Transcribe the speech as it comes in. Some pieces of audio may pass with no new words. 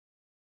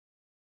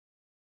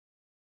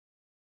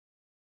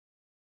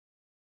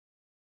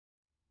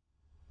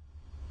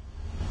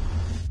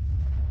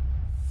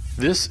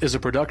This is a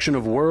production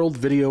of World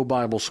Video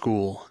Bible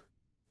School.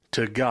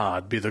 To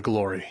God be the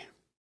glory.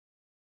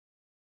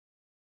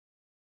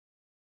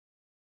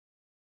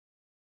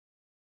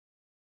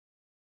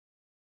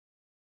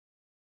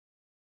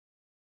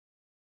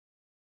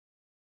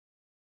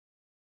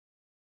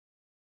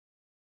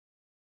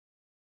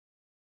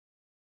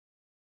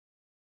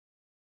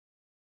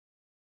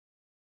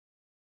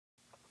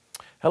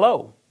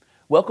 Hello.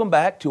 Welcome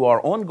back to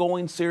our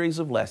ongoing series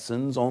of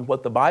lessons on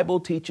what the Bible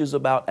teaches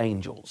about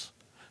angels,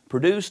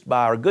 produced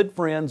by our good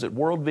friends at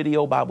World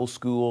Video Bible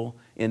School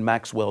in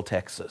Maxwell,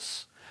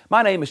 Texas.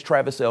 My name is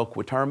Travis L.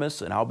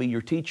 Quitermus, and I'll be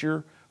your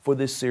teacher for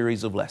this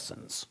series of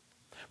lessons.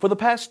 For the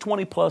past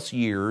 20 plus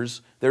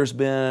years, there's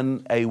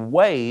been a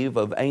wave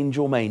of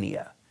angel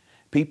mania.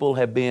 People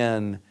have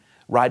been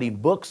writing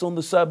books on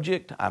the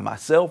subject. I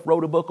myself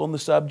wrote a book on the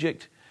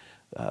subject.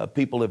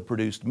 People have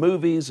produced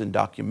movies and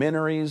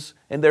documentaries,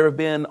 and there have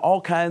been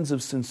all kinds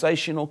of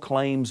sensational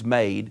claims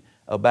made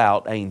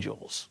about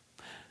angels.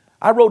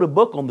 I wrote a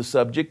book on the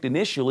subject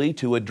initially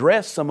to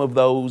address some of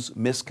those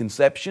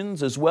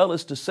misconceptions, as well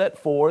as to set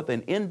forth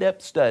an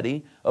in-depth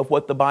study of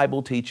what the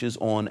Bible teaches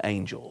on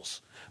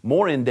angels.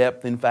 More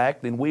in-depth, in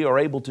fact, than we are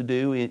able to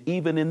do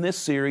even in this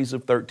series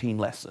of 13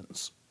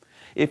 lessons.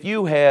 If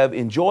you have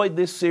enjoyed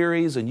this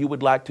series and you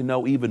would like to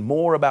know even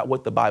more about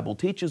what the Bible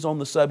teaches on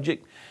the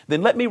subject,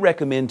 then let me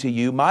recommend to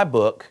you my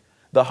book,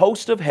 The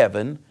Host of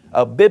Heaven,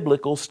 A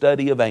Biblical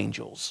Study of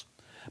Angels.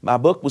 My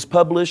book was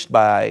published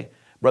by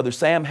Brother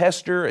Sam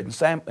Hester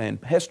and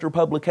Hester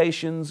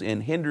Publications in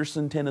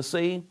Henderson,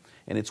 Tennessee,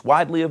 and it's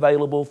widely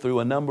available through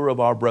a number of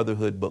our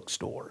Brotherhood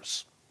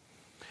bookstores.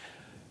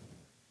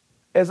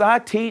 As I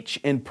teach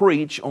and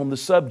preach on the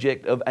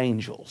subject of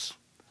angels,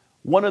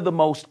 one of the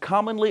most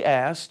commonly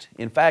asked,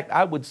 in fact,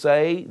 I would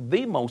say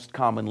the most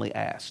commonly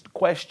asked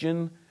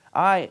question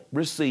I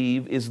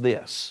receive is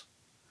this: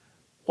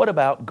 what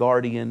about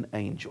guardian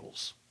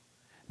angels?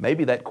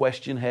 Maybe that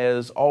question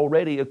has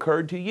already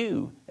occurred to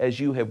you as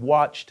you have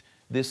watched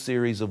this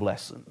series of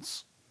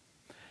lessons.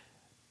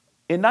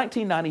 In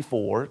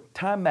 1994,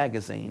 Time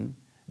magazine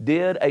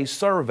did a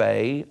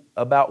survey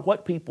about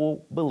what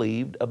people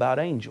believed about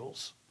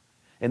angels.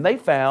 And they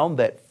found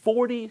that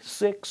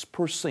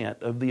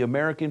 46% of the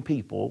American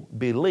people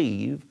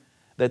believe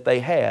that they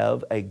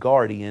have a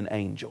guardian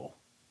angel.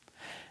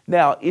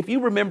 Now, if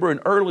you remember an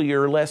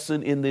earlier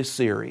lesson in this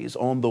series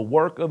on the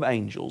work of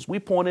angels, we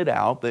pointed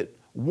out that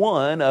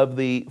one of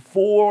the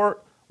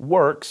 4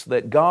 works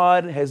that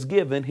God has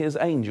given His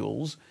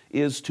angels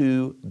is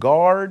to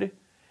guard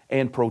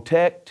and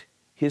protect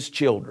His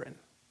children.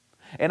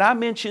 And I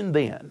mentioned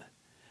then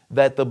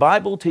that the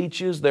Bible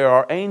teaches there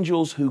are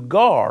angels who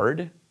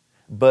guard,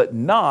 but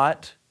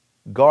not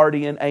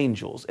guardian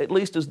angels, at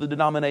least as the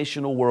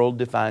denominational world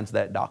defines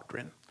that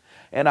doctrine.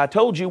 And I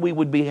told you we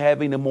would be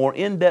having a more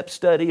in-depth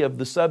study of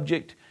the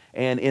subject,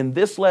 and in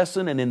this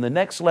lesson and in the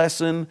next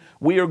lesson,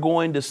 we are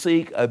going to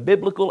seek a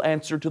biblical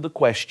answer to the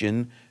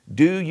question,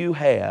 do you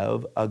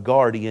have a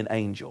guardian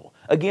angel?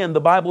 Again,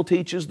 the Bible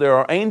teaches there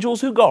are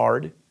angels who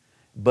guard,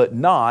 but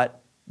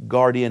not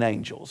guardian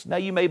angels. Now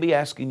you may be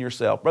asking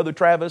yourself, Brother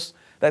Travis,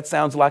 that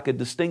sounds like a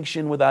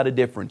distinction without a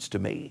difference to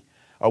me.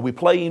 Are we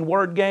playing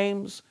word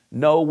games?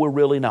 No, we're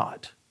really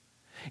not.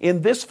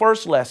 In this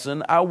first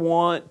lesson, I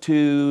want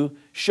to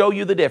show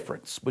you the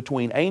difference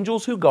between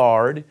angels who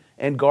guard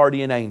and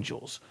guardian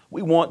angels.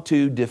 We want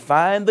to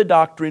define the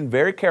doctrine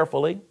very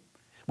carefully.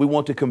 We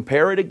want to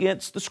compare it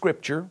against the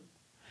Scripture.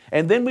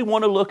 And then we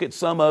want to look at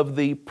some of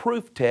the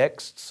proof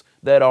texts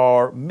that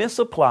are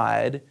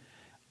misapplied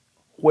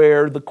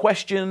where the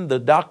question, the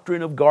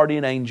doctrine of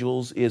guardian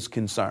angels is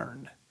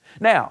concerned.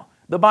 Now,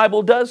 the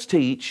Bible does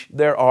teach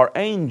there are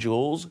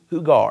angels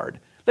who guard.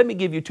 Let me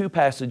give you 2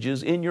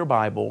 passages in your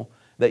Bible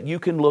that you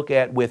can look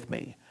at with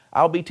me.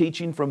 I'll be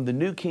teaching from the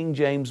New King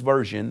James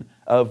Version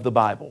of the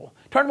Bible.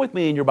 Turn with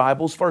me in your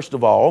Bibles, first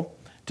of all,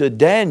 to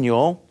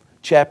Daniel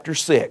chapter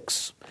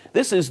 6.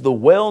 This is the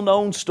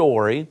well-known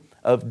story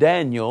of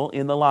Daniel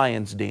in the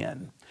lion's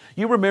den.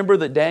 You remember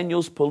that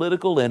Daniel's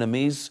political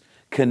enemies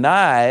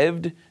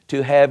connived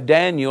to have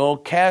Daniel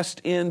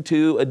cast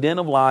into a den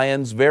of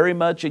lions very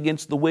much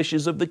against the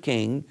wishes of the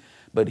king,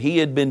 but he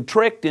had been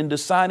tricked into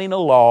signing a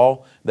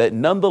law that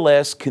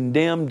nonetheless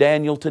condemned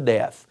Daniel to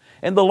death.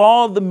 And the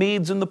law of the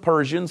Medes and the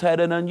Persians had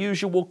an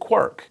unusual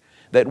quirk,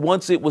 that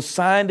once it was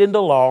signed into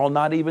law,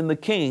 not even the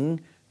king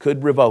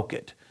could revoke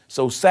it.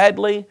 So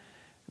sadly,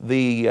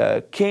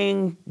 the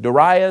king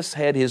Darius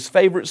had his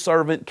favorite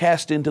servant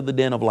cast into the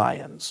den of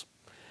lions.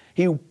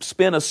 He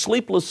spent a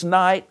sleepless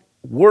night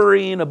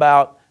worrying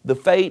about the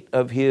fate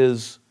of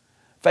his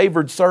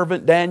favored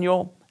servant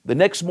Daniel. The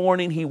next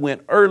morning he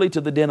went early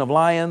to the den of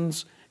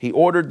lions. He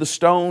ordered the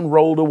stone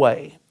rolled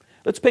away.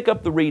 Let's pick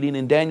up the reading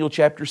in Daniel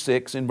chapter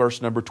 6 in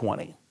verse number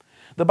 20.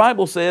 The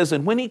Bible says,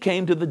 "And when he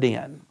came to the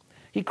den,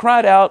 he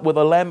cried out with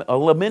a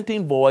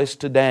lamenting voice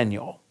to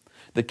Daniel.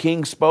 The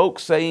king spoke,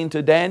 saying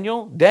to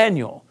Daniel,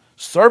 Daniel,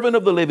 servant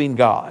of the living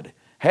God,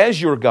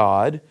 has your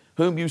God,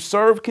 whom you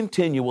serve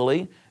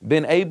continually,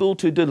 been able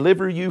to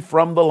deliver you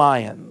from the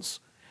lions?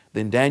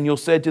 Then Daniel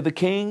said to the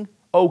king,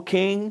 O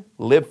king,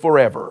 live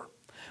forever.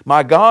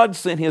 My God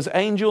sent his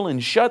angel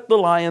and shut the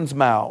lions'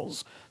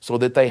 mouths, so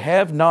that they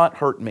have not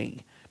hurt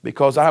me,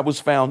 because I was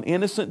found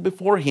innocent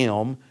before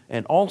him,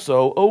 and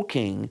also, O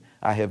king,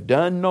 I have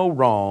done no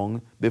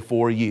wrong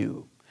before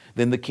you.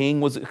 Then the king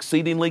was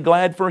exceedingly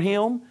glad for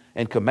him,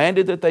 and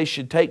commanded that they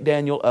should take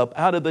Daniel up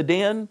out of the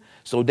den.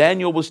 So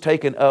Daniel was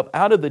taken up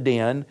out of the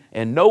den,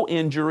 and no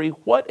injury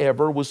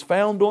whatever was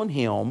found on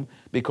him,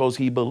 because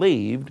he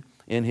believed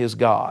in his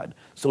God.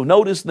 So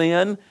notice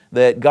then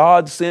that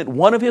God sent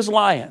one of his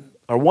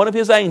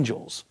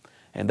angels,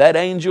 and that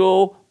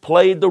angel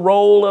played the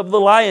role of the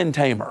lion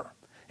tamer,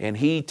 and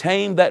he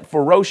tamed that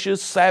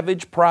ferocious,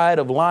 savage pride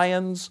of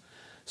lions,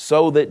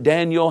 so that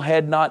Daniel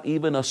had not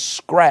even a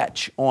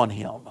scratch on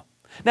him.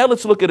 Now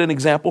let's look at an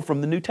example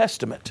from the New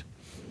Testament.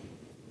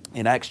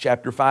 In Acts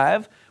chapter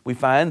 5, we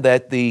find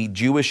that the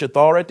Jewish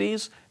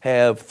authorities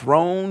have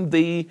thrown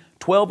the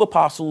 12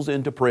 apostles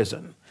into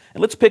prison.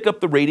 And let's pick up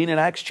the reading in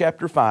Acts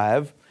chapter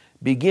 5,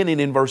 beginning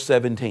in verse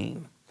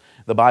 17.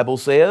 The Bible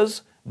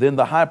says, Then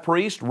the high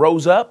priest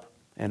rose up,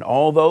 and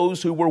all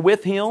those who were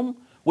with him,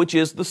 which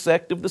is the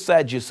sect of the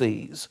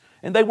Sadducees,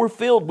 and they were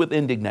filled with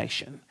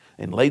indignation,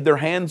 and laid their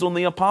hands on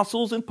the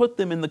apostles and put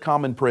them in the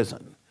common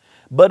prison.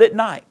 But at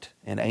night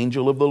an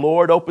angel of the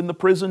Lord opened the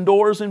prison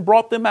doors and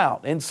brought them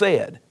out, and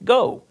said,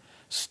 Go,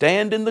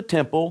 stand in the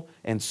temple,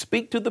 and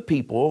speak to the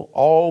people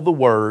all the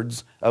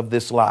words of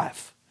this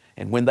life.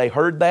 And when they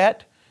heard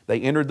that, they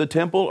entered the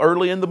temple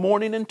early in the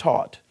morning and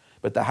taught.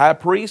 But the high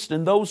priest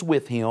and those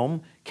with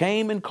him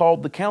came and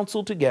called the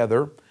council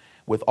together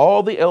with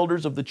all the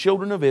elders of the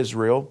children of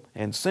Israel,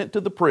 and sent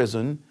to the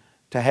prison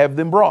to have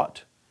them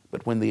brought.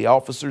 But when the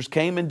officers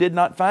came and did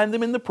not find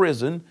them in the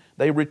prison,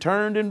 they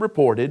returned and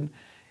reported,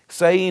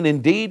 saying,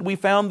 Indeed, we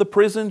found the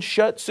prison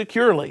shut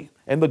securely,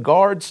 and the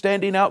guards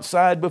standing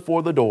outside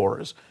before the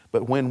doors.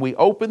 But when we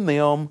opened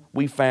them,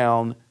 we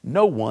found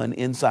no one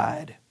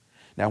inside.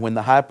 Now when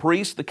the high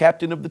priest, the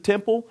captain of the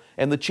temple,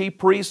 and the chief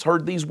priests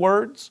heard these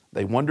words,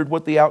 they wondered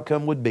what the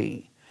outcome would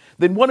be.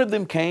 Then one of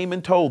them came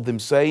and told them,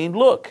 saying,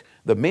 Look,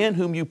 the men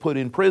whom you put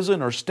in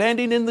prison are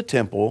standing in the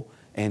temple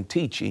and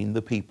teaching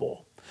the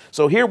people.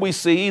 So here we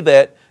see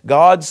that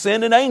God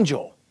sent an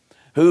angel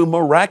who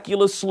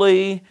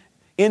miraculously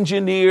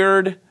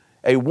engineered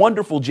a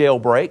wonderful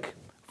jailbreak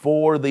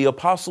for the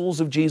apostles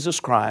of Jesus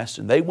Christ,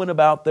 and they went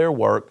about their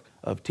work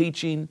of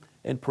teaching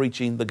and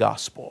preaching the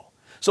gospel.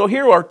 So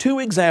here are two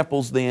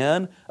examples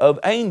then of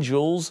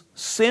angels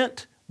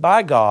sent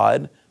by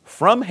God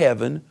from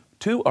heaven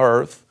to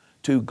earth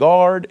to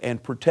guard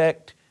and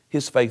protect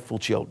His faithful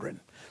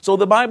children. So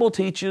the Bible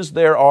teaches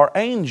there are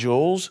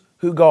angels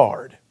who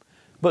guard.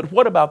 But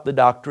what about the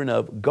doctrine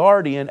of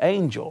guardian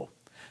angel?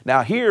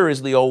 Now here,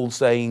 as the old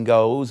saying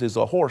goes, is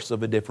a horse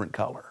of a different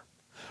color.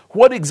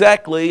 What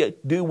exactly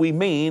do we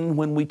mean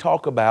when we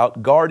talk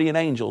about guardian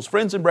angels?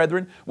 Friends and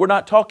brethren, we're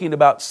not talking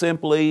about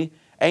simply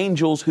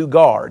angels who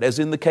guard, as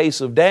in the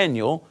case of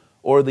Daniel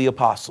or the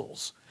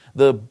apostles.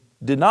 The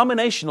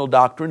denominational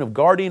doctrine of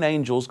guardian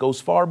angels goes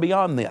far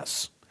beyond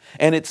this.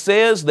 And it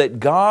says that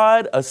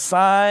God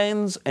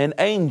assigns an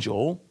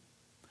angel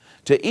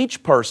to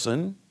each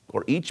person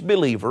or each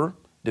believer,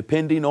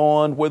 depending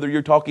on whether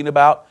you're talking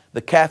about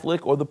the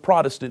Catholic or the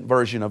Protestant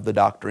version of the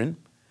doctrine.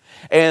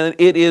 And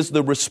it is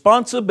the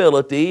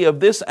responsibility of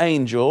this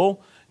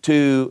angel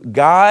to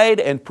guide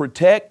and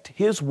protect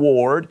his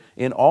ward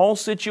in all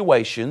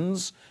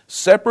situations,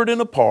 separate and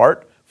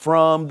apart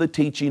from the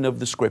teaching of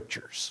the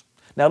Scriptures.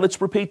 Now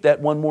let's repeat that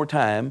one more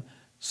time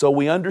so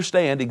we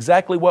understand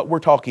exactly what we're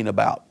talking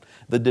about.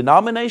 The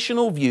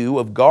denominational view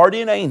of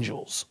guardian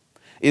angels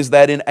is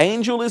that an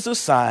angel is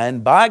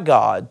assigned by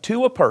God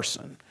to a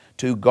person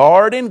to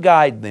guard and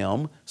guide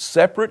them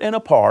separate and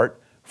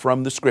apart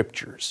from the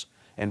Scriptures.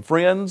 And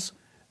friends,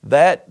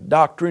 that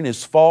doctrine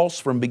is false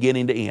from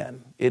beginning to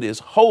end. It is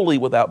wholly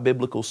without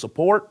biblical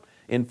support.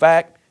 In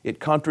fact, it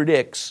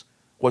contradicts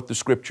what the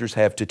Scriptures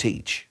have to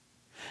teach.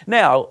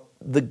 Now,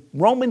 the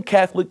Roman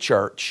Catholic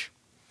Church,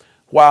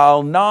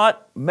 while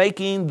not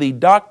making the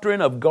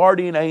doctrine of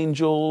guardian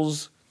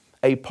angels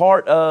a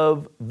part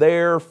of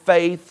their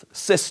faith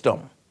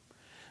system,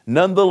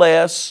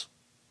 nonetheless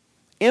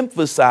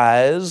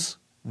emphasize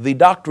the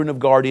doctrine of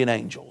guardian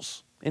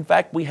angels. In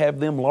fact, we have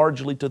them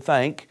largely to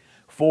thank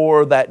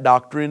for that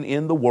doctrine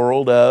in the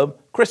world of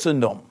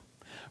Christendom.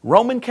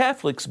 Roman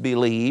Catholics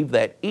believe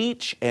that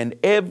each and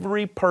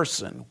every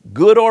person,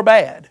 good or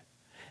bad,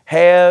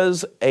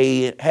 has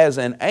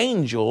an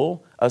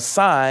angel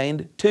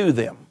assigned to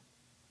them.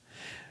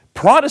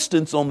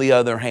 Protestants, on the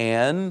other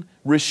hand,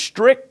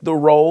 restrict the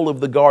role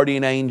of the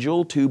guardian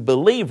angel to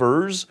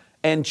believers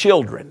and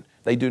children.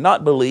 They do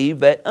not believe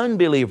that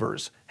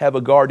unbelievers have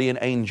a guardian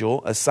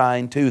angel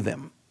assigned to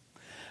them.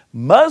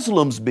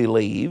 Muslims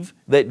believe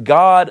that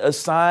God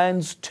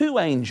assigns two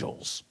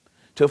angels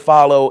to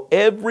follow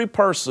every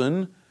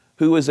person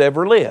who has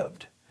ever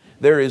lived.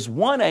 There is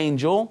one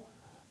angel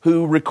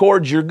who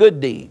records your good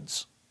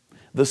deeds.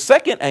 The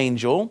second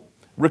angel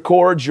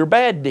records your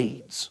bad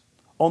deeds.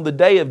 On the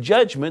day of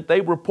judgment,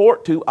 they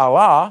report to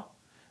Allah,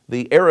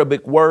 the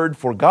Arabic word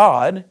for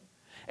God,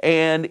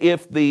 And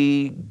if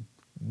the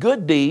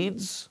good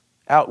deeds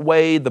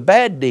outweigh the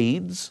bad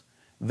deeds,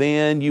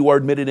 then you are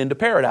admitted into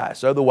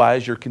paradise.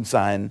 Otherwise, you're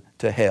consigned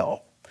to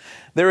hell.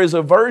 There is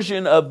a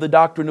version of the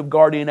doctrine of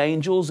guardian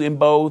angels in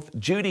both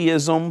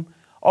Judaism,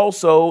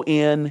 also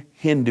in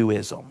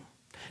Hinduism.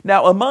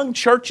 Now, among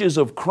churches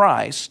of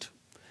Christ,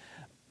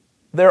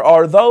 there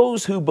are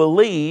those who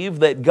believe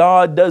that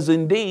God does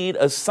indeed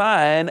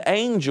assign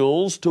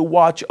angels to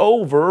watch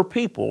over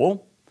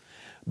people,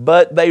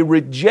 but they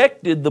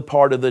rejected the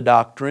part of the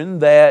doctrine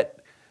that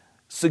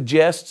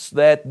suggests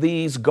that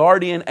these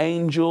guardian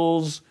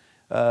angels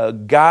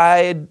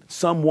guide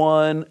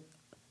someone,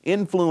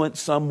 influence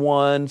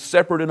someone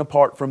separate and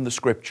apart from the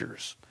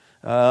Scriptures.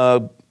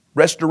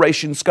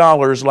 Restoration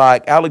scholars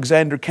like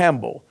Alexander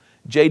Campbell,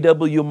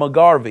 J.W.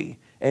 McGarvey,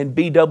 and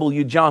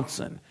B.W.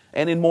 Johnson,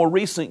 and in more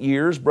recent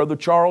years, Brother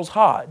Charles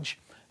Hodge,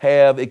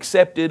 have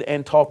accepted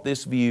and taught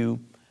this view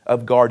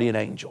of guardian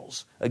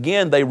angels.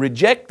 Again, they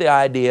reject the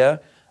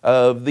idea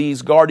of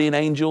these guardian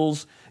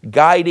angels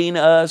guiding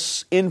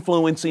us,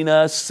 influencing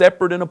us,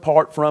 separate and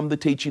apart from the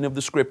teaching of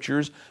the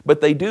Scriptures,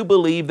 but they do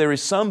believe there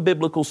is some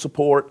biblical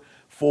support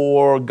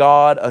for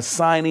God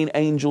assigning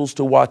angels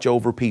to watch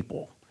over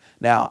people.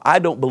 Now, I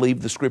don't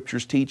believe the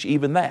Scriptures teach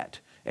even that,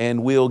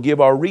 and we'll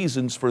give our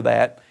reasons for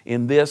that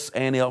in this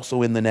and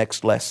also in the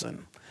next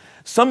lesson.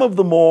 Some of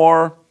the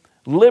more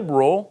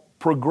liberal,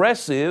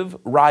 progressive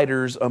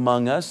writers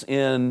among us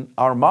in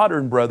our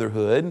modern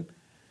brotherhood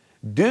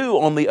do,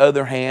 on the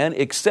other hand,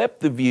 accept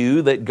the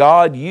view that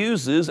God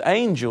uses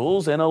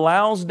angels and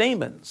allows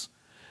demons,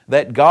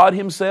 that God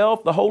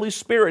Himself, the Holy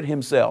Spirit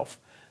Himself,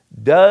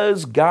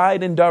 does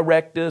guide and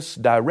direct us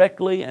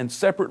directly and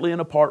separately and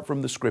apart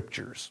from the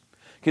Scriptures.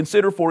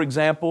 Consider, for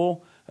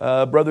example,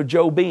 Brother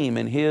Joe Beam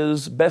in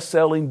his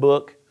best-selling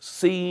book,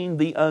 Seeing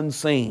the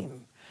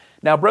Unseen.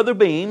 Now, Brother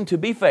Beam, to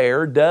be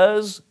fair,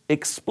 does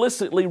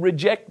explicitly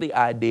reject the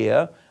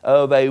idea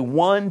of a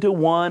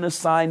one-to-one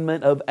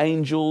assignment of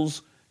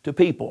angels to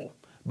people.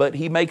 But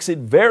he makes it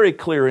very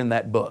clear in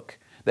that book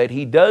that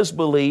he does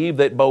believe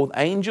that both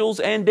angels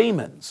and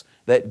demons,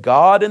 that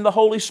God and the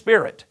Holy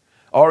Spirit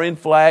are in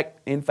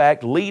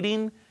fact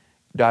leading,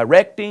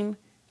 directing,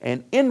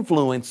 and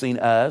influencing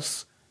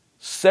us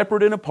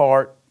separate and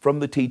apart from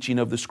the teaching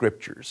of the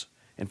Scriptures.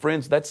 And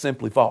friends, that's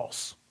simply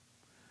false.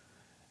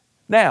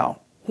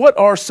 Now, what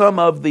are some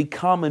of the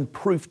common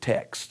proof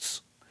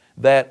texts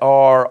that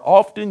are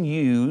often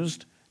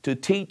used to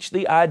teach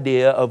the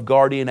idea of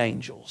guardian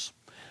angels?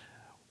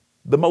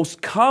 The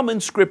most common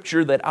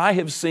scripture that I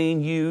have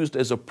seen used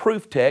as a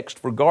proof text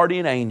for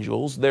guardian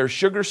angels, their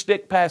sugar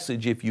stick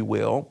passage, if you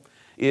will,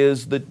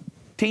 is the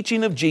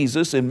teaching of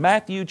Jesus in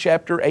Matthew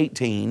chapter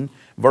 18,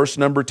 verse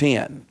number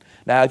 10.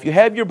 Now, if you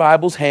have your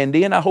Bibles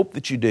handy, and I hope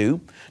that you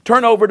do,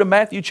 turn over to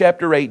Matthew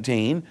chapter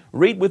 18,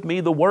 read with me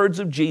the words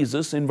of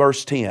Jesus in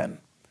verse 10.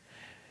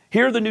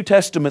 Here the New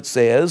Testament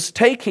says,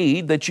 "Take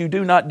heed that you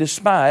do not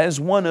despise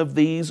one of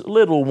these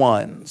little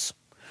ones.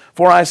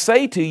 For I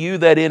say to you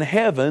that in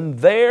heaven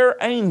their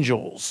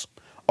angels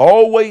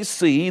always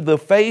see the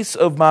face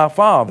of my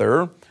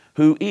Father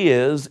who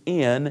is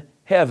in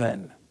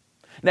heaven."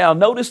 Now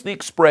notice the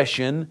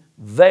expression,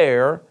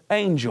 their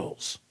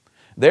angels.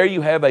 There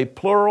you have a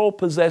plural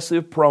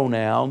possessive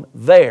pronoun,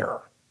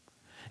 their.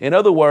 In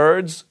other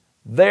words,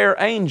 their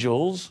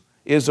angels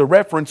is a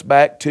reference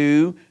back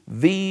to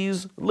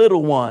these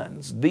little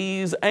ones.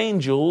 These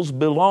angels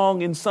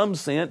belong in some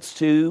sense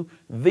to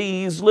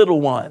these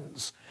little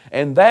ones.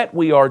 And that,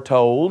 we are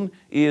told,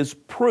 is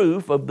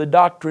proof of the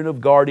doctrine of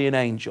guardian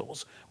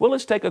angels. Well,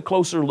 let's take a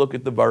closer look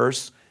at the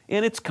verse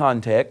in its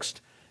context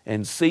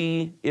and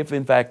see if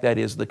in fact that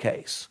is the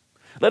case.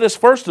 Let us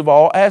first of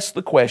all ask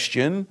the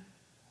question,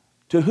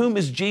 to whom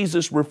is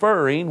Jesus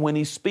referring when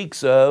He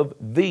speaks of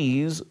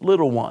these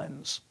little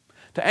ones?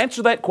 To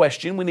answer that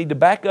question, we need to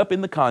back up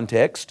in the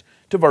context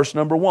to verse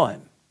number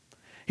 1.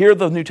 Here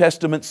the New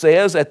Testament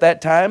says, "At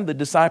that time the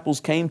disciples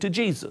came to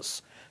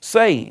Jesus,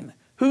 saying,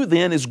 'Who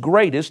then is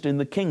greatest in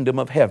the kingdom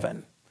of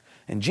heaven?'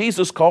 And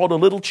Jesus called a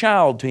little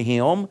child to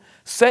Him,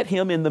 set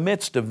him in the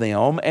midst of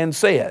them, and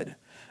said,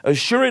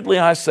 'Assuredly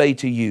I say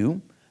to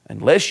you,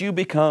 unless you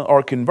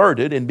are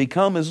converted and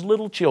become as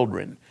little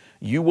children,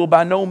 you will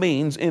by no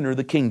means enter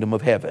the kingdom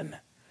of heaven.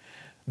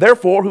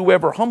 Therefore,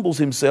 whoever humbles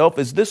himself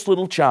as this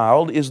little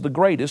child is the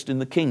greatest in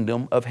the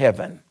kingdom of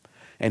heaven.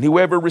 And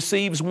whoever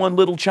receives one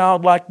little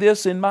child like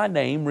this in my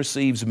name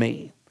receives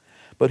me.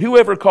 But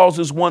whoever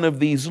causes one of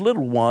these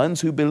little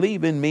ones who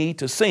believe in me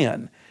to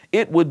sin,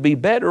 it would be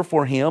better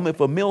for him if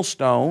a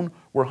millstone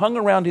were hung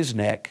around his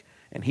neck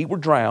and he were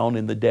drowned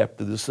in the depth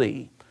of the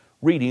sea."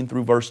 Reading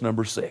through verse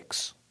number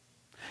 6.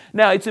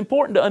 Now, it's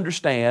important to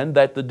understand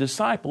that the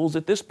disciples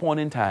at this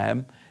point in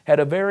time had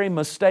a very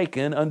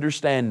mistaken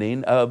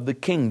understanding of the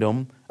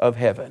kingdom of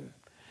heaven.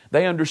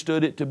 They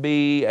understood it to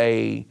be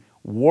a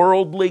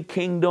worldly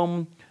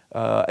kingdom,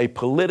 a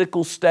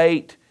political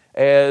state,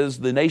 as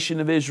the nation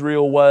of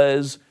Israel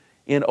was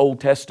in Old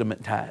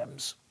Testament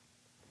times.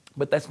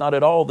 But that's not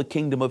at all the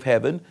kingdom of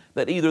heaven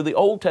that either the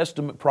Old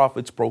Testament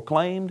prophets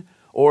proclaimed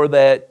or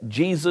that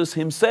Jesus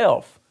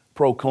Himself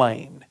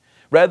proclaimed.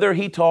 Rather,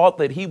 he taught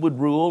that he would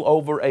rule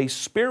over a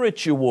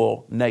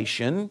spiritual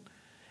nation.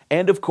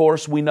 And of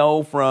course, we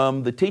know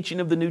from the teaching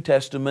of the New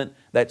Testament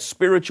that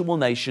spiritual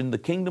nation, the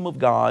kingdom of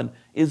God,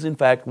 is in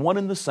fact one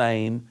and the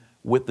same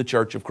with the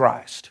Church of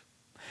Christ.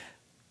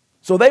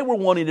 So they were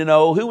wanting to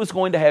know who was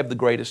going to have the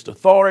greatest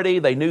authority.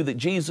 They knew that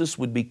Jesus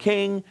would be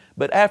king,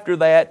 but after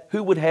that,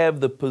 who would have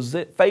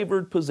the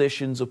favored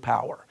positions of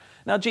power?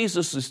 Now,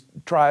 Jesus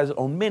tries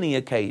on many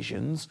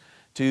occasions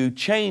to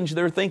change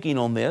their thinking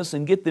on this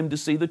and get them to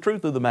see the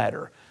truth of the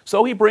matter.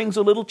 So he brings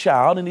a little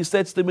child and he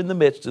sets them in the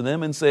midst of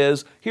them and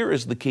says, here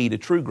is the key to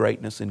true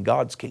greatness in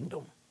God's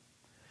kingdom.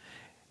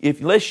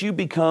 Unless you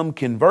become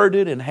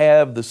converted and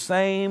have the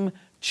same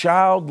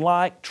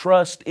childlike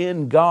trust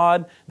in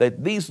God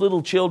that these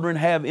little children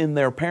have in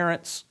their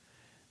parents,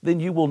 then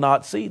you will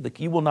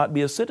not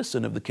be a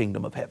citizen of the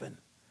kingdom of heaven.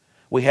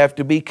 We have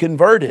to be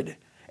converted,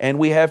 and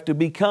we have to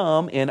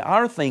become, in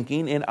our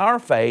thinking, in our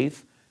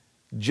faith,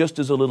 just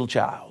as a little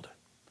child.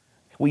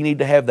 We need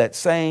to have that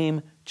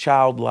same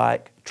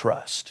childlike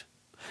trust.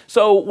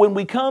 So when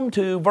we come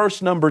to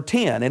verse number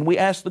 10 and we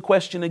ask the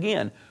question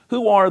again,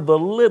 who are the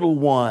little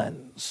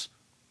ones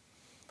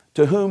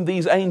to whom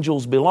these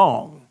angels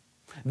belong?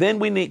 Then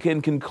we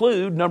can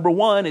conclude, number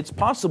one, it's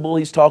possible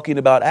he's talking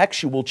about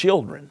actual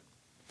children.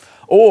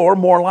 Or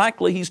more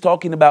likely, he's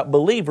talking about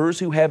believers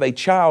who have a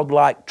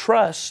childlike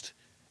trust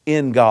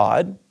in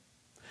God.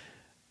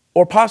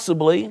 Or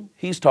possibly,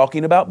 he's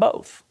talking about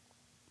both.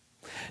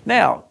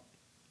 Now,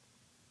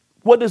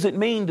 what does it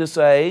mean to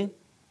say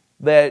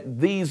that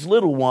these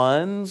little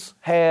ones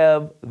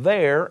have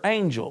their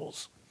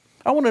angels?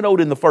 I want to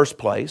note in the first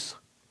place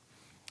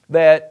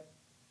that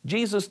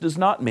Jesus does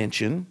not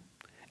mention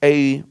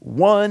a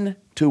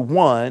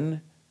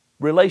one-to-one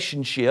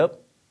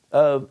relationship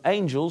of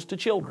angels to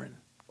children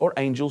or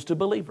angels to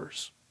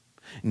believers.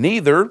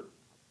 Neither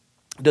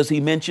does he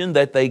mention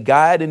that they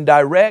guide and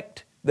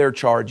direct their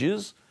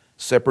charges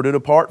separate and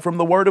apart from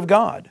the Word of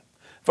God.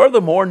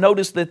 Furthermore,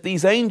 notice that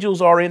these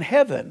angels are in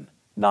heaven,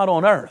 not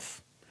on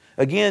earth.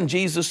 Again,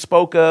 Jesus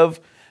spoke of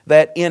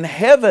that in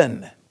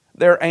heaven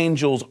their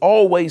angels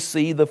always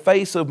see the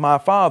face of my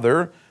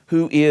Father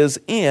who is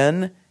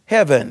in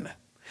heaven.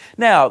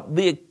 Now,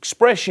 the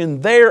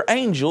expression their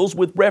angels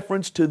with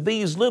reference to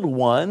these little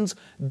ones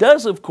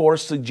does of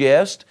course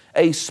suggest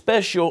a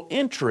special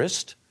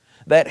interest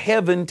that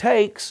heaven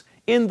takes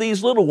in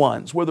these little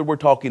ones, whether we're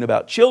talking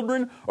about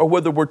children or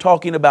whether we're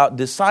talking about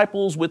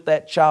disciples with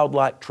that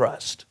childlike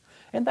trust.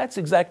 And that's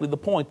exactly the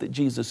point that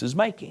Jesus is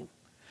making.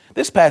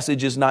 This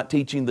passage is not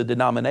teaching the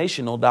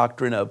denominational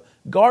doctrine of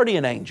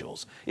guardian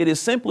angels. It is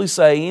simply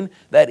saying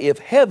that if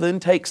heaven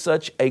takes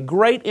such a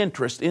great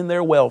interest in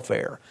their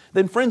welfare,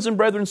 then friends and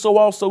brethren, so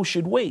also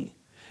should we.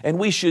 And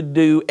we should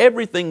do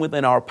everything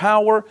within our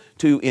power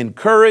to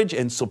encourage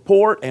and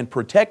support and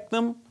protect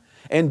them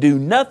and do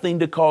nothing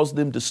to cause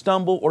them to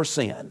stumble or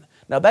sin.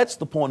 Now that's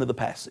the point of the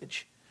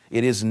passage.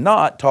 It is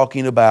not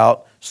talking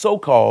about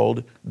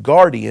so-called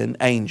guardian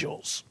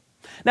angels.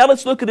 Now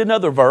let's look at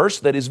another verse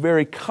that is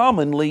very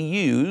commonly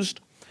used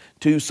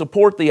to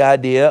support the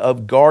idea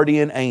of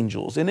guardian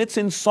angels. And it's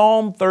in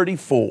Psalm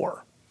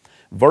 34,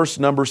 verse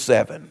number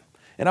 7.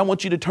 And I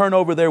want you to turn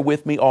over there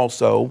with me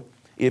also,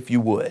 if you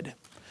would.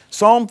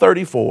 Psalm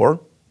 34,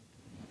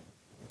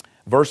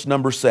 verse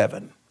number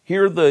 7.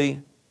 Here the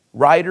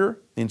writer,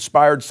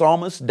 inspired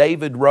psalmist,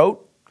 David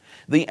wrote,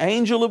 "The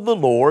angel of the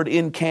Lord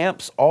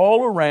encamps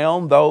all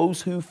around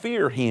those who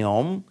fear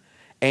Him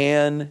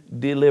and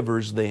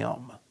delivers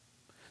them."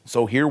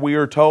 So here we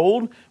are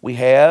told we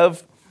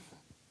have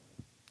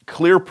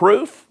clear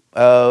proof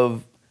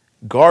of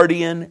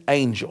guardian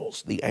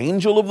angels. The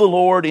angel of the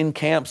Lord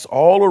encamps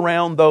all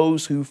around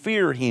those who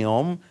fear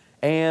Him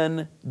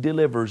and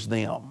delivers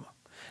them.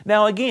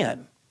 Now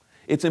again,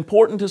 it's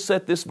important to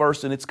set this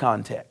verse in its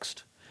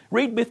context.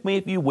 Read with me,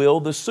 if you will,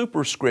 the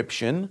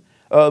superscription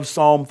of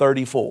Psalm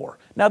 34.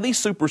 Now these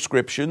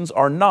superscriptions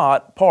are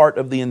not part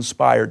of the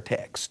inspired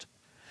text.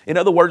 In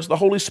other words, the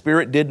Holy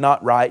Spirit did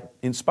not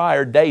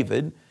inspire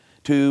David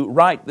to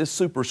write this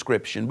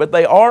superscription, but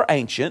they are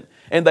ancient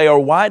and they are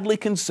widely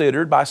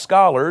considered by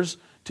scholars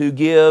to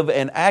give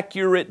an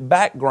accurate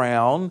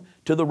background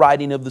to the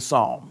writing of the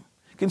psalm.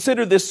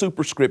 Consider this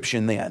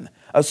superscription then,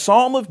 a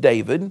psalm of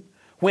David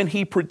when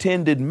he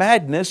pretended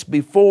madness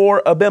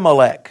before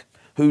Abimelech,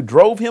 who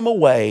drove him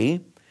away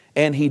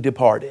and he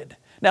departed.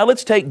 Now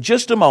let's take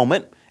just a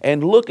moment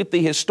and look at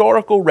the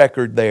historical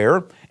record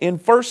there in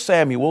 1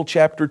 Samuel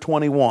chapter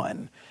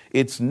 21.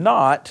 It's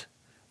not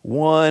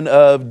one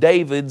of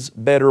David's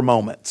better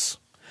moments.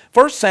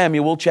 1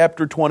 Samuel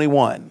chapter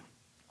 21,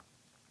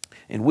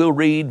 and we'll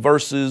read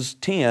verses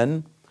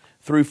 10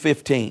 through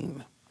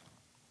 15.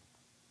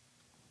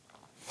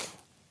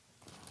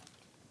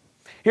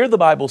 Here the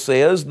Bible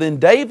says, "Then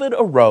David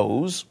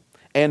arose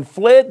and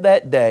fled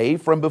that day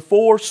from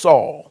before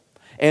Saul,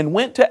 and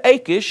went to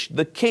Achish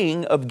the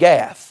king of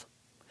Gath.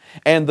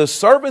 And the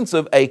servants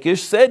of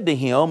Achish said to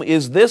him,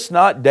 Is this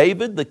not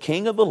David the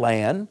king of the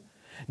land?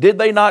 Did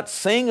they not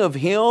sing of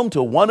him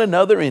to one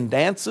another in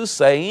dances,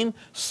 saying,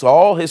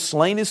 Saul has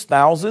slain his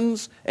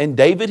thousands, and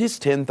David his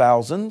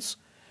 10,000s?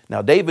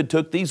 Now David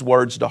took these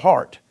words to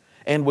heart,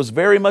 and was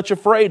very much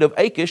afraid of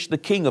Achish the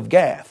king of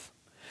Gath.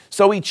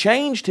 So he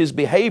changed his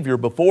behavior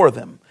before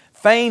them,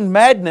 feigned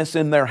madness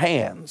in their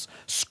hands,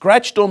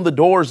 scratched on the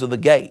doors of the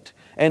gate,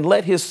 and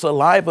let his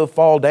saliva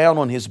fall down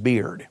on his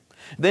beard.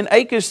 Then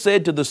Achish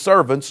said to the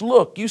servants,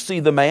 Look, you see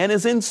the man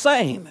is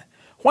insane.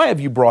 Why have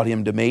you brought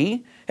him to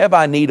me? Have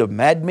I need of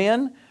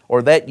madmen,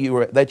 or that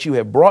you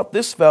have brought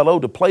this fellow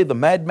to play the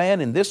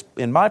madman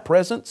in my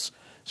presence?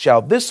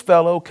 Shall this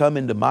fellow come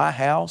into my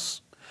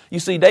house? You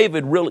see,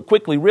 David really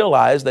quickly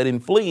realized that in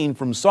fleeing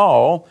from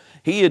Saul,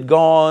 he had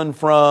gone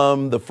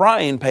from the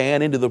frying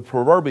pan into the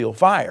proverbial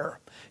fire.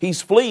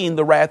 He's fleeing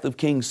the wrath of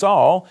King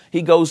Saul.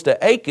 He goes to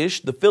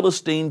Achish, the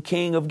Philistine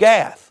king of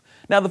Gath.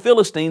 Now, the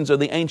Philistines are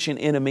the ancient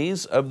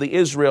enemies of the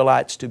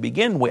Israelites to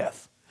begin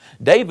with.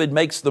 David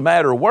makes the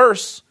matter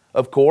worse.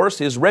 Of course,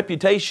 his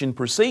reputation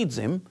precedes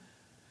him.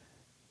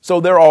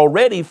 So they're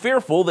already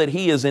fearful that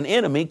he is an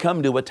enemy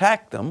come to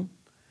attack them.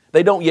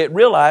 They don't yet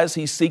realize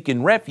he's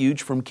seeking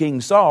refuge from King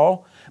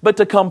Saul. But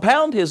to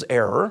compound his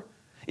error,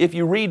 if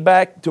you read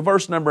back to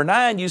verse number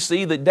 9, you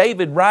see that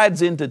David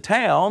rides into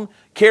town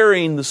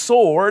carrying the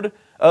sword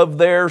of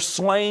their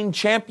slain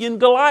champion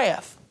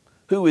Goliath,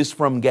 who is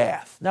from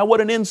Gath. Now,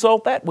 what an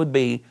insult that would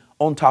be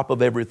on top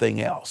of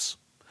everything else.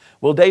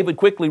 Well, David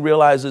quickly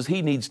realizes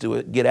he needs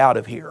to get out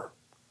of here.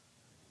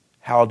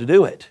 How to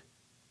do it?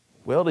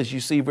 Well, as you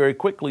see very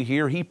quickly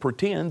here, he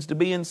pretends to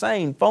be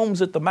insane, foams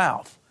at the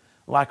mouth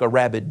like a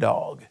rabid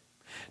dog.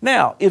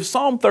 Now, if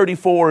Psalm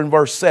 34 and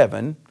verse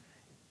 7,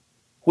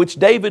 which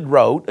David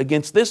wrote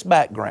against this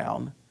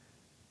background,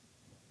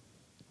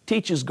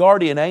 teaches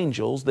guardian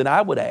angels, then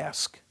I would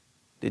ask,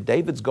 did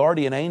David's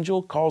guardian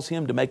angel cause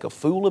him to make a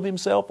fool of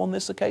himself on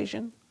this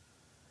occasion?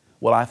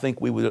 Well, I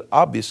think we would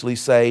obviously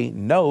say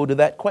no to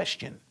that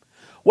question.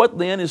 What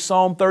then is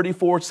Psalm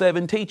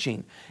 34:7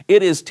 teaching?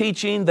 It is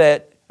teaching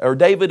that, or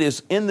David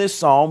is in this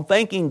psalm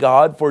thanking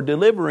God for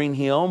delivering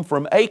him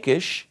from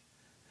Achish,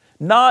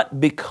 not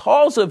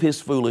because of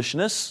his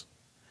foolishness,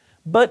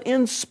 but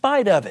in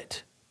spite of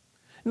it.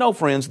 No,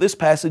 friends, this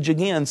passage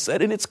again,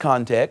 set in its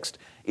context,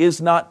 is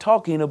not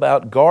talking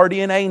about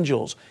guardian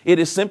angels. It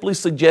is simply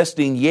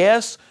suggesting,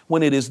 yes,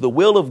 when it is the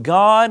will of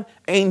God,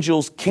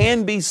 angels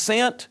can be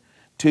sent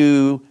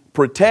to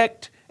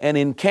protect and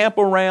encamp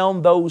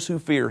around those who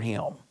fear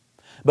Him.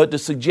 But to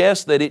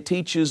suggest that it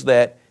teaches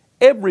that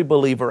every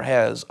believer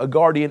has a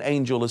guardian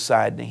angel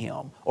assigned to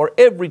him, or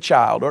every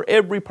child or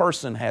every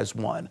person has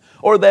one,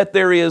 or that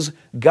there is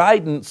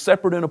guidance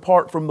separate and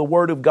apart from the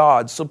Word of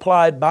God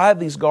supplied by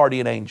these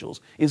guardian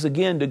angels, is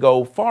again to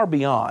go far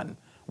beyond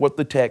what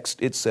the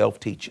text itself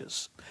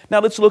teaches. Now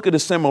let's look at a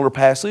similar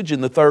passage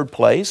in the third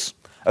place,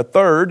 a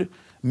third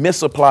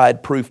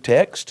misapplied proof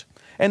text,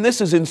 and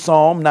this is in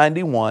Psalm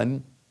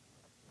 91,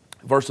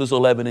 verses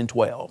 11 and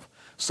 12.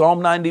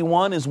 Psalm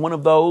 91 is one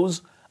of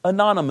those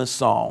anonymous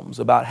psalms.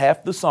 About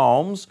half the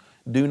psalms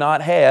do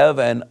not have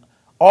an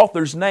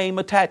author's name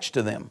attached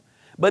to them.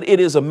 But it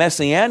is a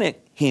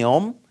messianic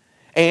hymn,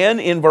 and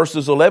in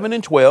verses 11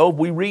 and 12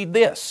 we read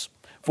this: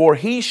 For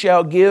He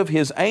shall give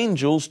His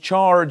angels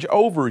charge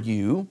over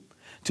you,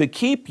 to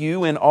keep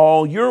you in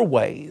all your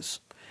ways,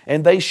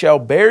 and they shall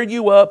bear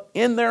you up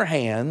in their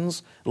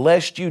hands,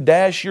 lest you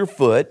dash your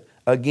foot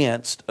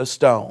against a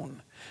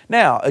stone.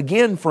 Now,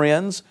 again,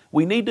 friends,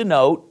 we need to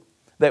note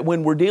that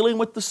when we're dealing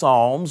with the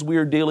Psalms, we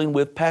are dealing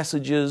with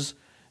passages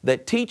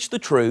that teach the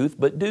truth,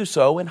 but do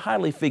so in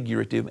highly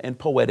figurative and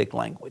poetic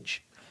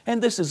language.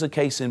 And this is a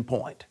case in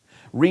point.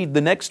 Read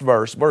the next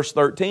verse, verse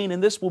 13,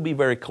 and this will be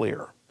very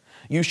clear.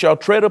 You shall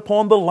tread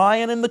upon the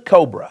lion and the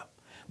cobra,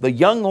 the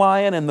young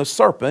lion and the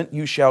serpent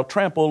you shall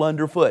trample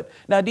underfoot.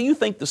 Now, do you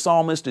think the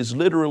psalmist is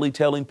literally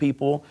telling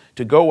people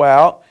to go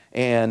out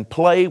and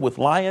play with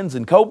lions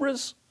and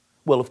cobras?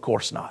 Well, of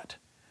course not.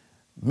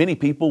 Many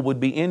people would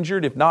be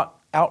injured, if not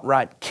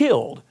outright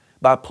killed,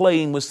 by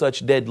playing with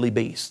such deadly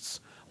beasts.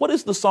 What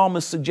is the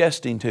psalmist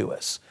suggesting to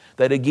us?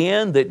 That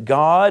again, that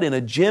God in a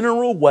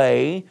general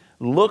way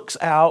looks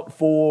out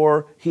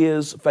for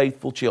His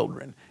faithful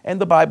children.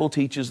 And the Bible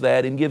teaches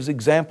that and gives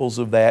examples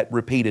of that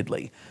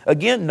repeatedly.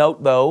 Again,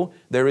 note though,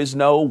 there is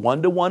no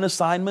one-to-one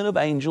assignment of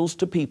angels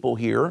to people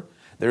here.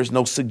 There's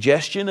no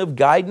suggestion of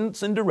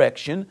guidance and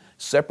direction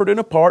separate and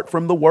apart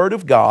from the Word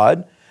of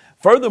God.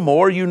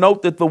 Furthermore, you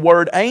note that the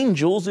word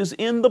angels is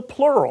in the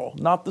plural,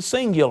 not the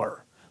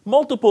singular.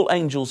 Multiple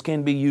angels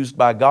can be used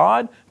by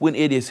God when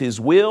it is His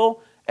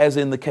will, as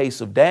in the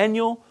case of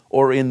Daniel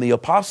or in the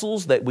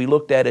apostles that we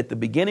looked at the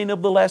beginning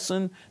of the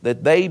lesson,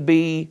 that they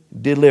be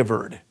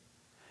delivered.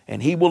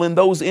 And He will in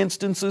those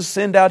instances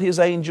send out His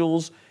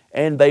angels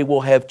and they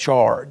will have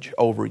charge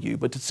over you.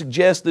 But to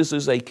suggest this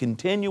is a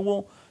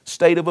continual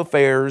state of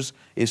affairs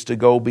is to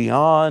go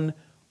beyond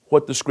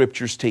what the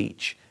Scriptures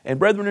teach. And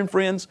brethren and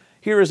friends,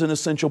 here is an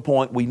essential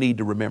point we need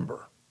to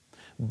remember.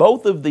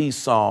 Both of these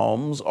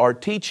Psalms are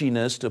teaching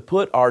us to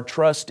put our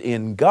trust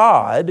in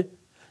God,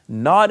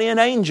 not in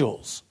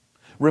angels.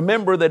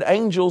 Remember that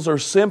angels are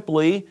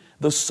simply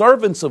the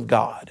servants of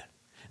God.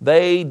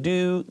 They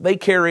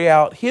carry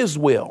out His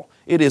will.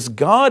 It is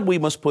God we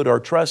must put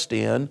our trust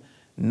in,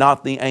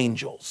 not the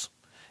angels.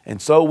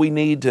 And so we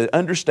need to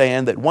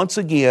understand that once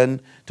again,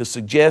 to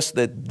suggest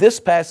that this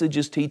passage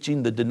is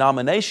teaching the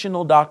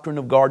denominational doctrine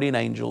of guardian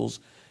angels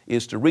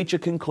is to reach a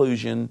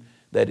conclusion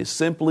that is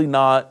simply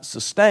not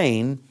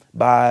sustained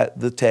by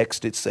the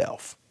text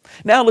itself.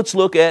 Now let's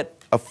look at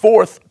a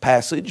fourth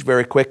passage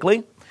very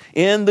quickly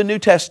in the New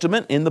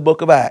Testament in the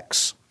book of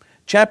Acts,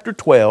 chapter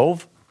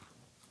 12,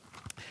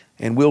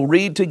 and we'll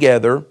read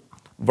together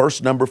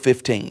verse number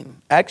 15.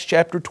 Acts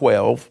chapter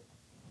 12,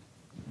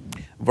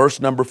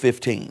 verse number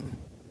 15.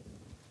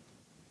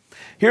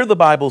 Here the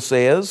Bible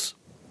says,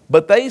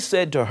 "But they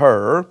said to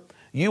her,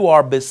 'You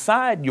are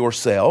beside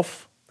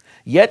yourself.'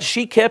 Yet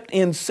she kept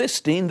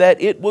insisting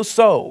that it was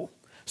so.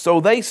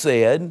 So they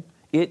said,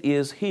 'It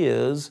is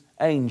His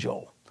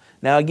angel.'"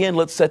 Now again,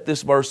 let's set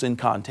this verse in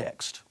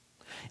context.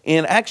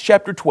 In Acts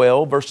chapter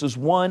 12, verses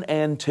 1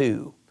 and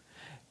 2,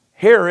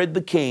 Herod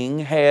the king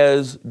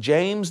has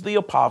James the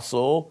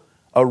apostle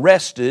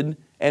arrested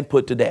and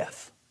put to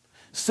death.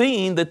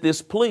 Seeing that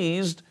this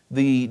pleased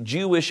the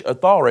Jewish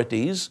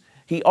authorities,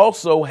 he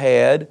also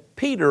had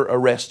Peter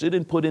arrested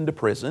and put into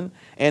prison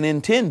and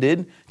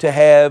intended to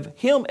have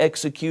him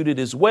executed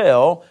as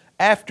well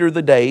after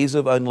the days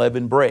of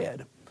unleavened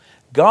bread.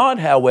 God,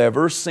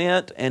 however,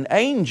 sent an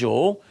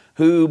angel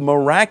who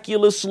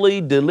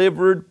miraculously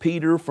delivered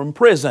Peter from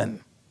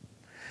prison.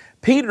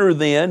 Peter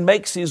then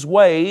makes his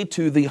way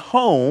to the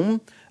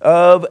home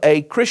of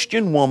a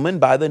Christian woman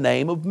by the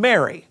name of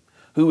Mary,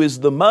 who is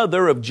the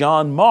mother of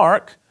John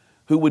Mark,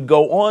 who would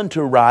go on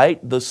to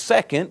write the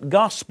second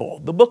gospel,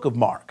 the book of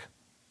Mark.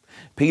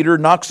 Peter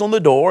knocks on the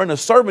door, and a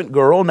servant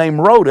girl named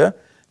Rhoda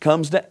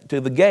comes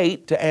to the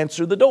gate to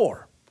answer the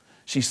door.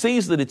 She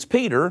sees that it's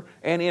Peter,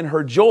 and in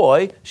her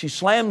joy, she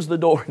slams the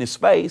door in his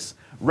face,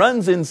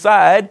 runs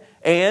inside,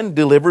 and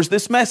delivers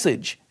this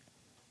message.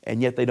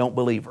 And yet they don't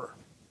believe her.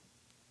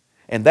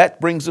 And that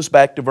brings us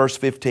back to verse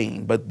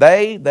 15. "But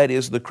they," that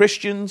is the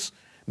Christians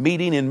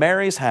meeting in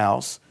Mary's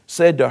house,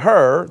 "said to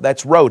her,"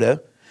 that's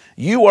Rhoda,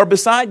 "You are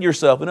beside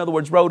yourself." In other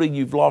words, Rhoda,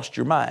 you've lost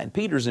your mind.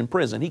 Peter's in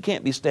prison. He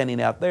can't be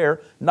standing out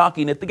there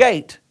knocking at the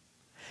gate.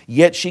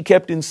 Yet she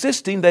kept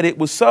insisting that it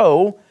was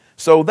so.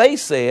 So they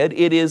said,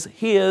 "It is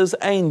His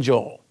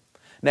angel."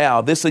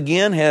 Now, this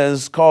again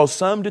has caused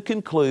some to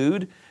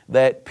conclude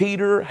that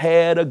Peter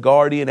had a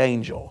guardian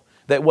angel.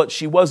 That what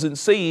she wasn't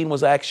seeing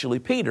was actually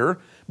Peter,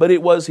 but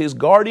it was his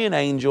guardian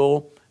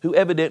angel who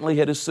evidently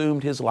had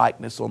assumed his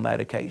likeness on that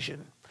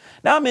occasion.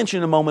 Now, I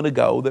mentioned a moment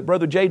ago that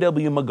Brother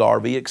J.W.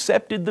 McGarvey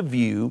accepted the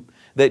view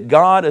that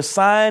God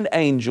assigned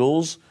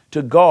angels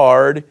to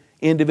guard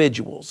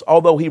individuals,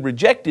 although he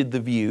rejected the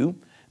view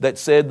that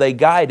said they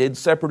guided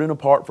separate and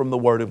apart from the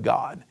Word of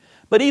God.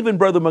 But even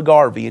Brother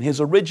McGarvey, in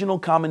his original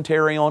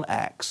commentary on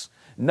Acts,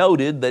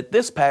 noted that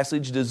this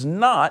passage does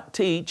not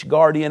teach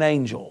guardian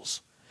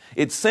angels.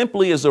 It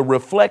simply is a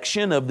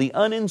reflection of the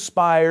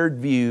uninspired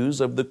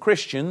views of the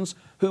Christians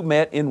who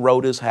met in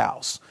Rhoda's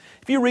house.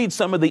 If you read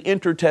some of the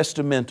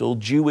intertestamental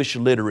Jewish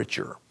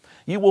literature,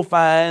 you will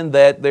find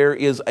that there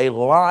is a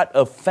lot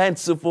of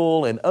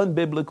fanciful and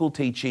unbiblical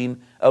teaching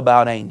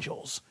about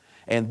angels.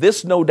 And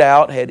this, no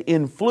doubt, had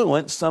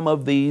influenced some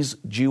of these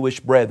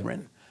Jewish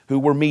brethren who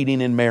were meeting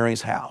in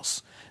Mary's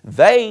house.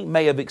 They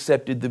may have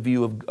accepted the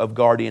view of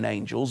guardian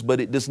angels,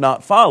 but it does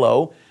not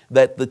follow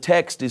that the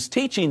text is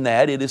teaching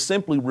that. It is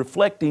simply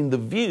reflecting the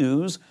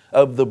views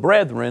of the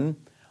brethren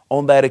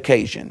on that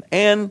occasion.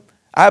 And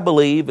I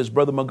believe, as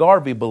Brother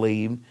McGarvey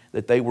believed,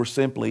 that they were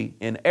simply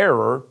in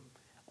error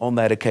on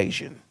that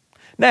occasion.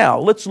 Now,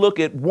 let's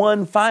look at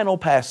one final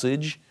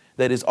passage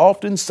that is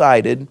often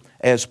cited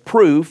as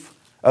proof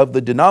of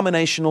the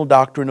denominational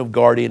doctrine of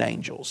guardian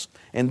angels.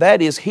 And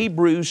that is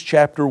Hebrews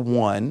chapter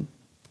 1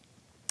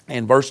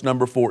 and verse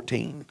number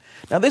 14.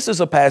 Now, this is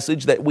a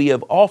passage that we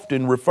have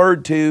often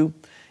referred to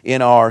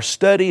in our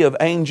study of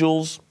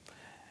angels.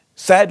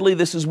 Sadly,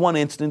 this is one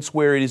instance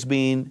where it is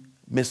being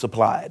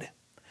misapplied.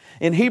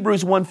 In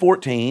Hebrews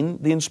 1:14,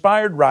 the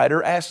inspired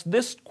writer asks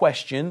this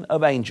question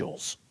of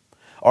angels: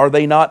 "Are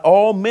they not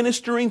all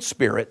ministering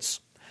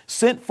spirits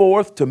sent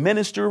forth to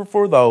minister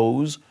for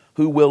those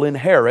who will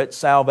inherit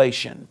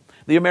salvation?"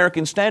 The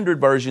American Standard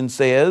Version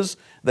says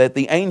that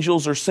the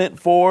angels are sent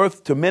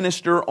forth to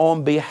minister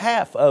on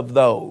behalf of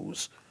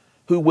those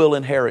who will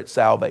inherit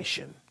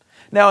salvation.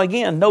 Now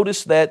again,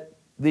 notice that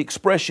the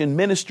expression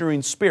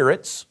ministering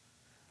spirits,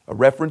 a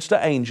reference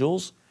to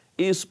angels,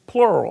 is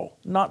plural,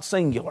 not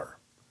singular.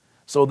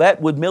 So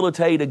that would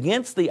militate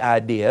against the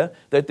idea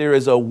that there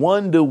is a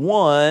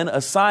one-to-one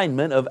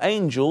assignment of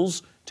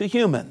angels to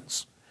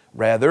humans.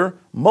 Rather,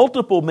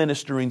 multiple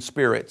ministering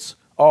spirits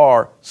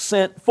are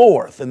sent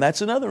forth, and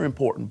that's another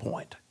important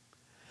point.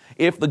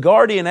 If the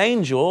guardian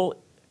angel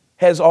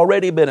has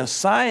already been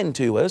assigned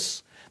to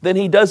us, then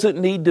he doesn't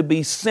need to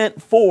be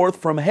sent forth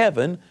from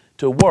heaven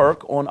to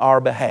work on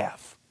our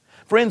behalf.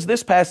 Friends,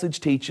 this passage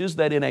teaches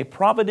that in a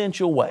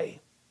providential way,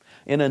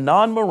 in a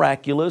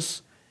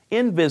non-miraculous,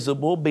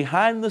 invisible,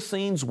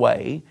 behind-the-scenes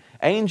way,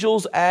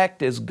 angels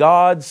act as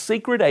God's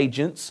secret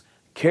agents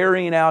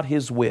carrying out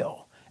His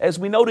will. As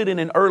we noted in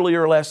an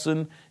earlier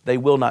lesson, they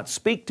will not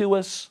speak to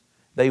us.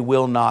 They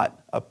will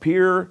not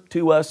appear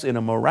to us in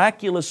a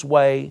miraculous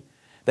way.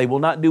 They will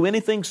not do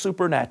anything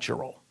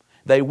supernatural.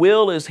 They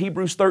will, as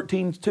Hebrews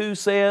 13:2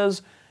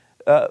 says,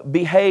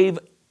 behave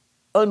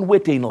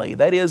unwittingly.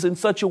 That is, in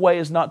such a way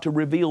as not to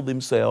reveal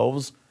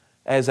themselves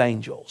as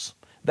angels.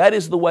 That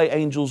is the way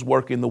angels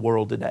work in the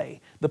world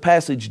today. The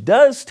passage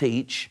does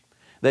teach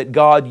that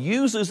God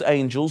uses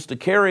angels to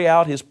carry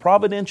out His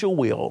providential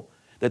will,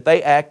 that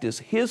they act as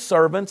His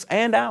servants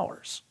and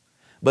ours.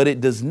 But it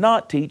does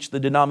not teach the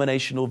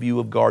denominational view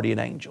of guardian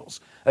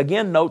angels.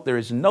 Again, note there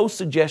is no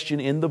suggestion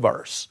in the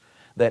verse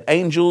that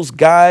angels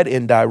guide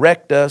and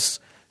direct us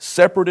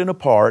separate and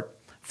apart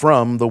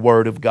from the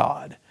Word of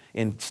God.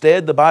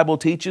 Instead, the Bible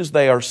teaches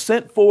they are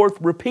sent forth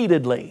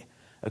repeatedly,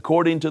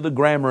 according to the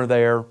grammar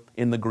there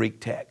in the Greek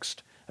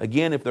text.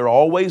 Again, if they're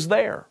always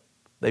there,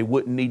 they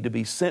wouldn't need to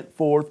be sent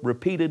forth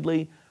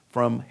repeatedly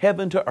from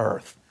heaven to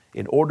earth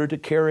in order to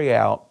carry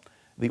out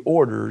the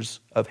orders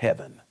of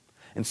heaven.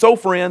 And so,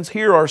 friends,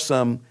 here are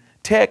some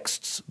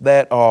texts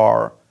that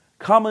are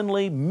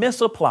commonly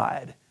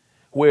misapplied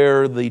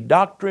where the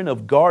doctrine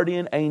of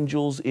guardian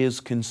angels is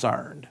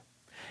concerned.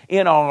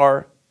 In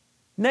our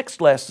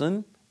next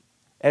lesson,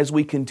 as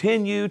we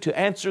continue to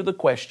answer the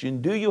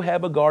question, do you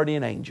have a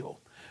guardian angel?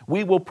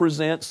 We will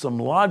present some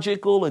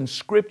logical and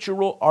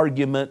scriptural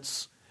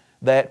arguments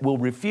that will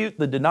refute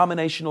the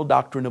denominational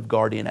doctrine of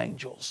guardian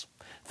angels.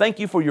 Thank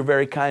you for your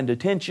very kind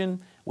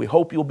attention. We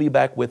hope you'll be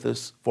back with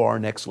us for our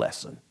next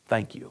lesson.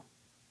 Thank you.